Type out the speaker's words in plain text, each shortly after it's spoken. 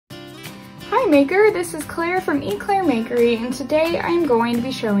Hi Maker, this is Claire from Eclair Makery, and today I'm going to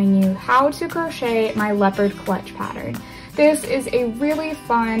be showing you how to crochet my leopard clutch pattern. This is a really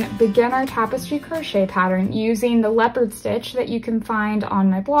fun beginner tapestry crochet pattern using the leopard stitch that you can find on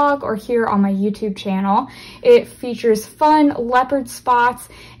my blog or here on my YouTube channel. It features fun leopard spots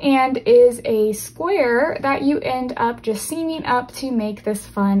and is a square that you end up just seaming up to make this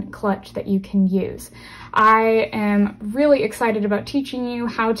fun clutch that you can use. I am really excited about teaching you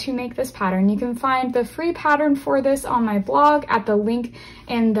how to make this pattern. You can find the free pattern for this on my blog at the link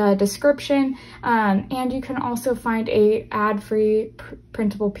in the description, and you can also find a ad-free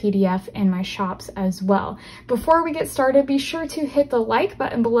printable PDF in my shops as well. Before we get started, be sure to hit the like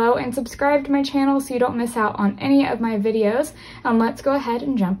button below and subscribe to my channel so you don't miss out on any of my videos. Let's go ahead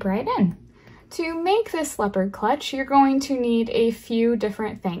and jump right in. To make this leopard clutch, you're going to need a few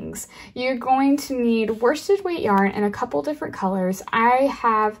different things. You're going to need worsted weight yarn in a couple different colors. I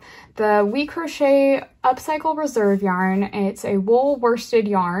have the We Crochet Upcycle Reserve yarn. It's a wool worsted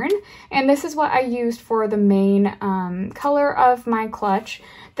yarn, and this is what I used for the main color of my clutch.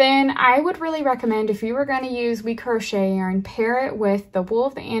 Then I would really recommend, if you were going to use We Crochet yarn, pair it with the Wool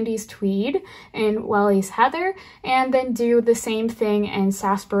of the Andes Tweed and Welly's Heather, and then do the same thing in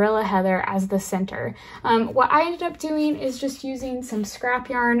Sarsaparilla Heather as the center. What I ended up doing is just using some scrap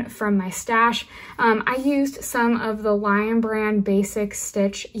yarn from my stash. I used some of the Lion Brand Basic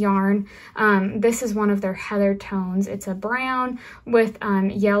Stitch yarn. This is one of their heather tones. It's a brown with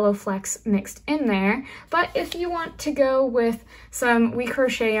yellow flecks mixed in there. But if you want to go with some We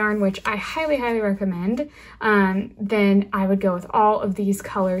Crochet yarn, which I highly recommend, then I would go with all of these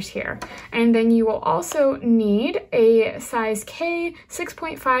colors here. And then you will also need a size K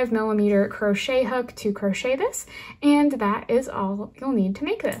 6.5 millimeter crochet hook to crochet this, and that is all you'll need to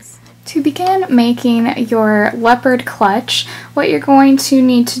make this. To begin making your leopard clutch, what you're going to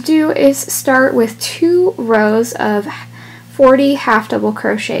need to do is start with 2 rows of 40 half double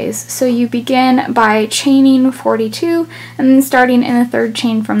crochets. So you begin by chaining 42 and then starting in the 3rd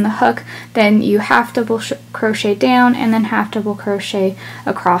chain from the hook, then you half double crochet down and then half double crochet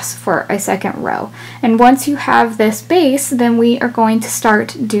across for a 2nd row. And once you have this base, then we are going to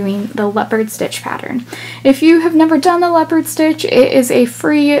start doing the leopard stitch pattern. If you have never done the leopard stitch, it is a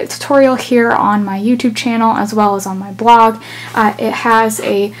free tutorial here on my YouTube channel as well as on my blog. It has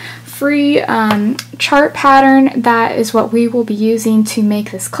a free chart pattern that is what we will be using to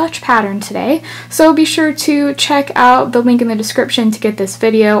make this clutch pattern today. So be sure to check out the link in the description to get this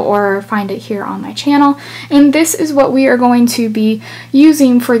video or find it here on my channel. And this is what we are going to be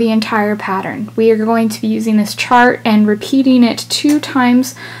using for the entire pattern. We are going to be using this chart and repeating it 2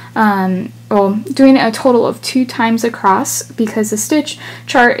 times, well, doing it a total of 2 times across because the stitch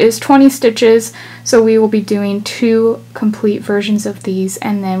chart is 20 stitches, so we will be doing 2 complete versions of these,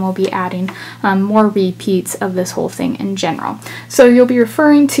 and then we'll be adding more repeats of this whole thing in general. So you'll be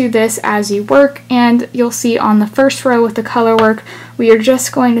referring to this as you work, and you'll see on the 1st row with the color work, we are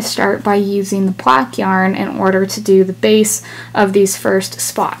just going to start by using the black yarn in order to do the base of these first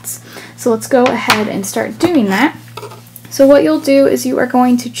spots. So let's go ahead and start doing that. So what you'll do is you are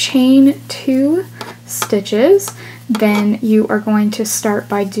going to chain 2 stitches, then you are going to start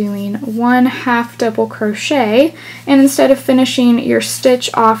by doing 1 half double crochet, and instead of finishing your stitch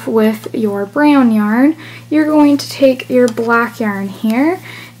off with your brown yarn, you're going to take your black yarn here,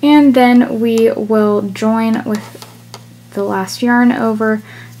 and then we will join with the last yarn over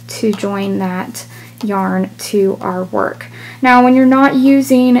to join that yarn to our work. Now when you're not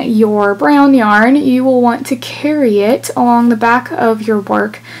using your brown yarn, you will want to carry it along the back of your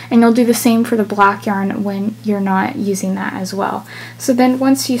work, and you'll do the same for the black yarn when you're not using that as well. So then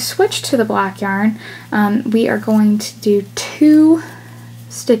once you switch to the black yarn, we are going to do 2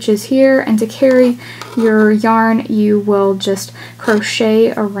 stitches here, and to carry your yarn you will just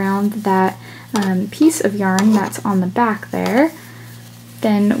crochet around that piece of yarn that's on the back there.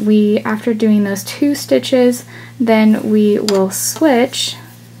 Then after doing those 2 stitches, then we will switch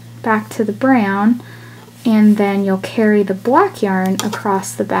back to the brown, and then you'll carry the black yarn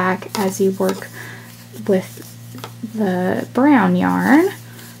across the back as you work with the brown yarn.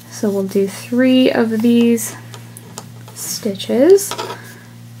 So we'll do 3 of these stitches,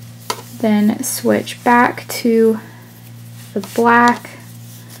 then switch back to the black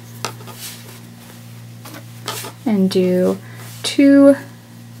and do 2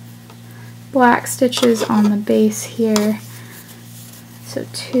 black stitches on the base here. So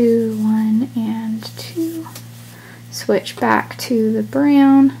 2, 1, and 2. Switch back to the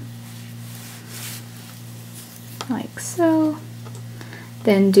brown, like so.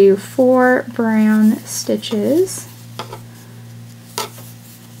 Then do 4 brown stitches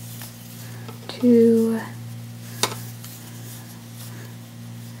 2,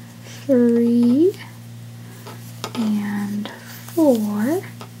 3, and 4,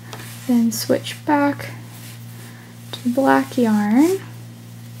 then switch back to black yarn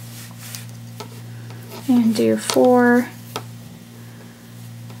and do 4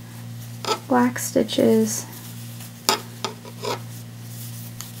 black stitches,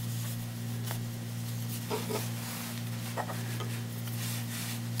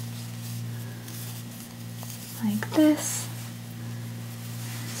 like this,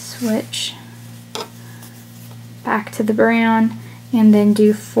 switch back to the brown, and then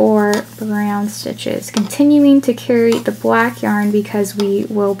do 4 brown stitches, continuing to carry the black yarn because we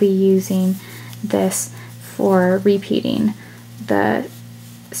will be using this for repeating the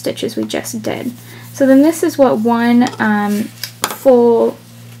stitches we just did. So then this is what one full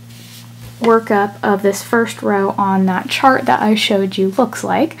workup of this first row on that chart that I showed you looks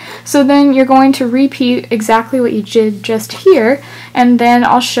like. So then you're going to repeat exactly what you did just here, and then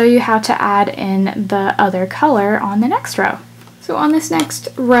I'll show you how to add in the other color on the next row. So on this next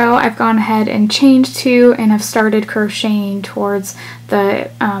row, I've gone ahead and chained 2 and have started crocheting towards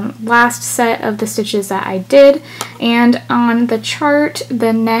the last set of the stitches that I did. And on the chart,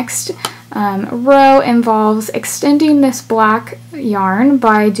 the next row involves extending this black yarn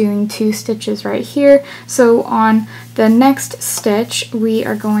by doing 2 stitches right here. So on the next stitch, we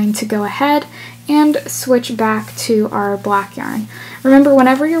are going to go ahead and switch back to our black yarn. Remember,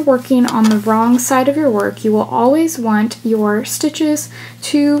 whenever you're working on the wrong side of your work, you will always want your stitches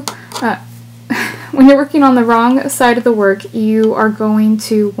to, when you're working on the wrong side of the work, you are going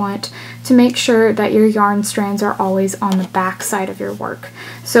to want to make sure that your yarn strands are always on the back side of your work.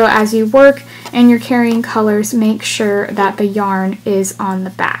 So as you work and you're carrying colors, make sure that the yarn is on the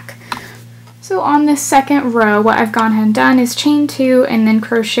back. So on this second row, what I've gone ahead and done is chain 2 and then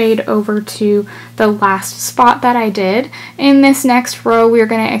crocheted over to the last spot that I did. In this next row, we're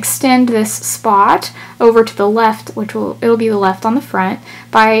going to extend this spot over to the left, which it'll be the left on the front,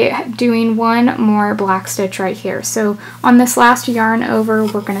 by doing 1 more black stitch right here. So on this last yarn over,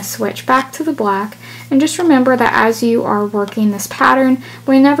 we're going to switch back to the black. And just remember that as you are working this pattern,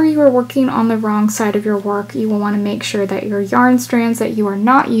 whenever you are working on the wrong side of your work, you will want to make sure that your yarn strands that you are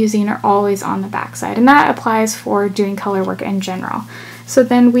not using are always on the back side. And that applies for doing color work in general. So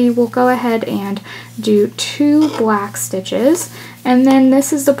then we will go ahead and do 2 black stitches, and then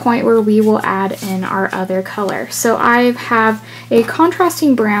this is the point where we will add in our other color. So I have a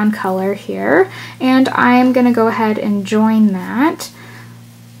contrasting brown color here, and I'm going to go ahead and join that,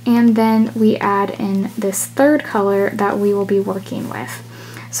 and then we add in this third color that we will be working with.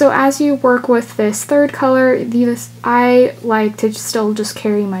 So as you work with this third color, I like to still just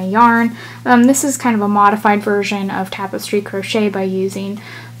carry my yarn. This is kind of a modified version of Tapestry Crochet by using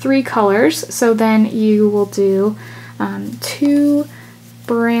 3 colors. So then you will do 2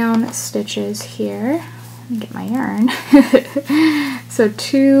 brown stitches here. Let me get my yarn. So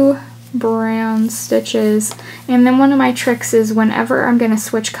 2 brown stitches, and then one of my tricks is whenever I'm going to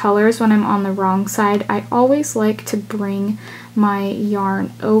switch colors when I'm on the wrong side, I always like to bring my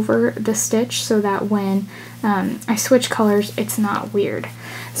yarn over the stitch so that when I switch colors, it's not weird.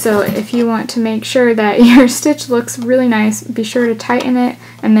 So if you want to make sure that your stitch looks really nice, be sure to tighten it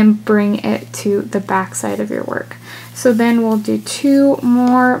and then bring it to the back side of your work. So then we'll do 2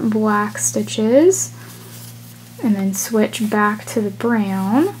 more black stitches and then switch back to the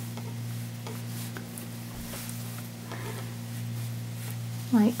brown,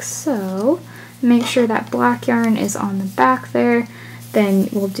 like so. Make sure that black yarn is on the back there. Then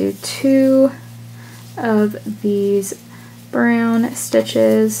we'll do 2 of these brown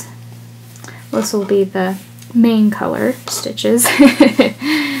stitches. This will be the main color stitches.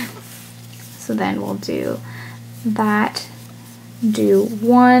 So then we'll do that, do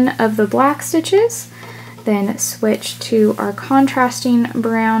 1 of the black stitches, then switch to our contrasting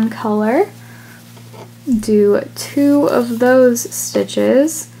brown color, do 2 of those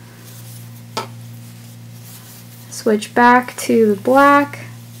stitches, switch back to the black,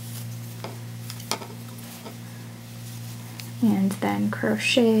 and then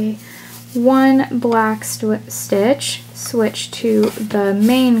crochet 1 black stitch, switch to the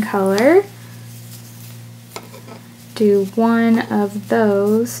main color, do 1 of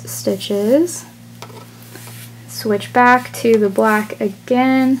those stitches, switch back to the black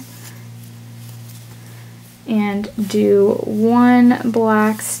again, and do 1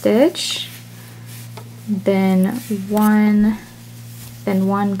 black stitch, then one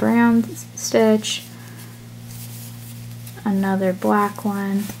brown stitch, another black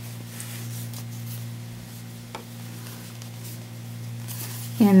one,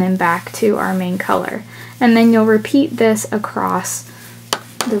 and then back to our main color. And then you'll repeat this across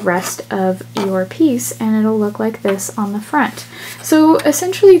the rest of your piece, and it'll look like this on the front. So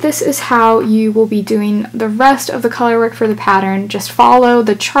essentially this is how you will be doing the rest of the color work for the pattern. Just follow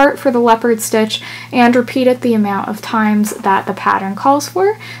the chart for the leopard stitch and repeat it the amount of times that the pattern calls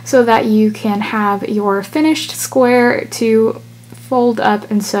for, so that you can have your finished square to fold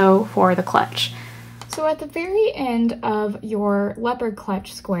up and sew for the clutch. So at the very end of your leopard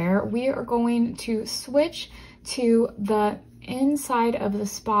clutch square, we are going to switch to the inside of the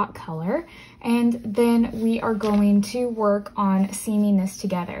spot color, and then we are going to work on seaming this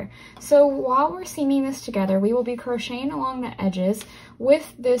together. So while we're seaming this together, we will be crocheting along the edges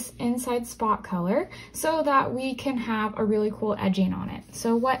with this inside spot color so that we can have a really cool edging on it.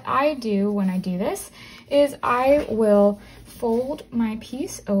 So what I do when I do this is I will fold my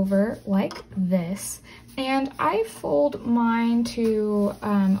piece over like this, and I fold mine to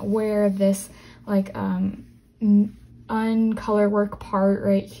where this like uncolor work part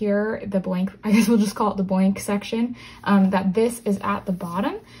right here, the blank, I guess we'll just call it the blank section, that this is at the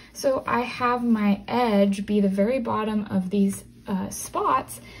bottom. So I have my edge be the very bottom of these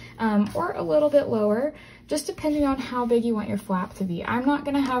spots, or a little bit lower, just depending on how big you want your flap to be. I'm not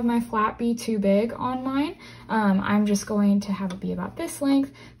gonna have my flap be too big on mine. I'm just going to have it be about this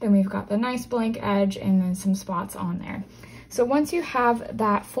length. Then we've got the nice blank edge and then some spots on there. So once you have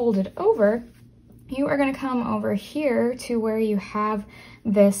that folded over, you are going to come over here to where you have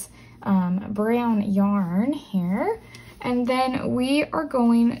this brown yarn here, and then we are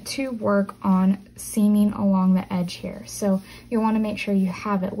going to work on seaming along the edge here. So you want to make sure you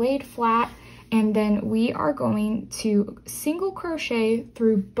have it laid flat, and then we are going to single crochet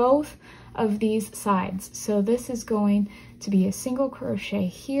through both of these sides. So this is going to be a single crochet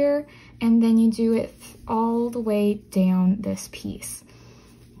here, and then you do it all the way down this piece.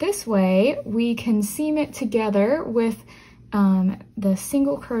 This way we can seam it together with the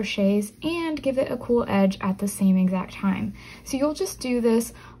single crochets and give it a cool edge at the same exact time. So you'll just do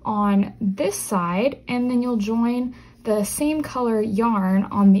this on this side, and then you'll join the same color yarn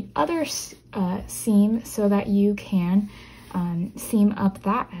on the other seam so that you can seam up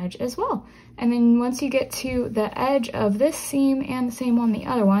that edge as well. And then once you get to the edge of this seam and the same on the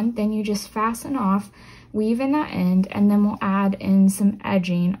other one, then you just fasten off, weave in that end, and then we'll add in some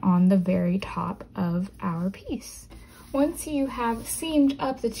edging on the very top of our piece. Once you have seamed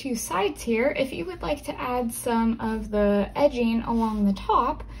up the two sides here, if you would like to add some of the edging along the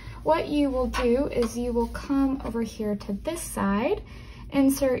top, what you will do is you will come over here to this side,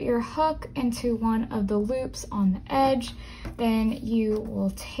 insert your hook into one of the loops on the edge, then you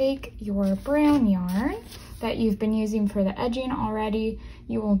will take your brown yarn that you've been using for the edging already,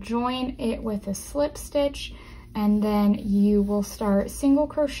 you will join it with a slip stitch, and then you will start single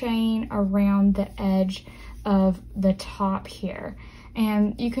crocheting around the edge of the top here.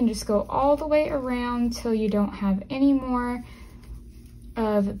 And you can just go all the way around till you don't have any more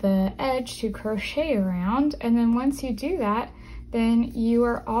of the edge to crochet around, and then once you do that, then you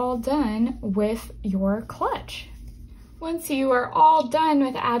are all done with your clutch. Once you are all done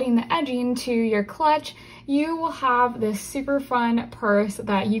with adding the edging to your clutch, you will have this super fun purse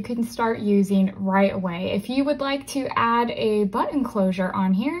that you can start using right away. If you would like to add a button closure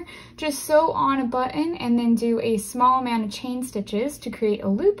on here, just sew on a button and then do a small amount of chain stitches to create a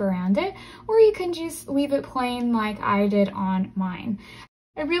loop around it, or you can just leave it plain like I did on mine.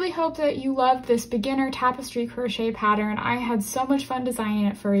 I really hope that you loved this beginner tapestry crochet pattern. I had so much fun designing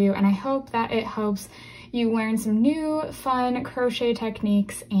it for you, and I hope that it helps you learn some new fun crochet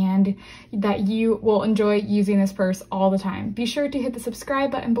techniques and that you will enjoy using this purse all the time. Be sure to hit the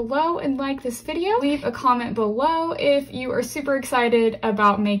subscribe button below and like this video. Leave a comment below if you are super excited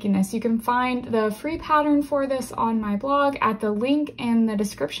about making this. You can find the free pattern for this on my blog at the link in the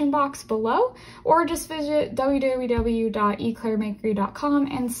description box below, or just visit www.eclairmakery.com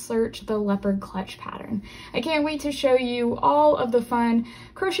and search the leopard clutch pattern. I can't wait to show you all of the fun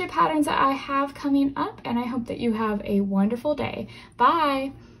crochet patterns that I have coming up, and I hope that you have a wonderful day.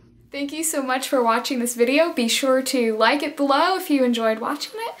 Bye! Thank you so much for watching this video. Be sure to like it below if you enjoyed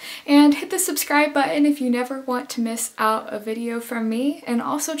watching it, and hit the subscribe button if you never want to miss out a video from me, and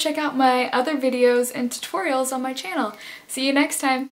also check out my other videos and tutorials on my channel. See you next time!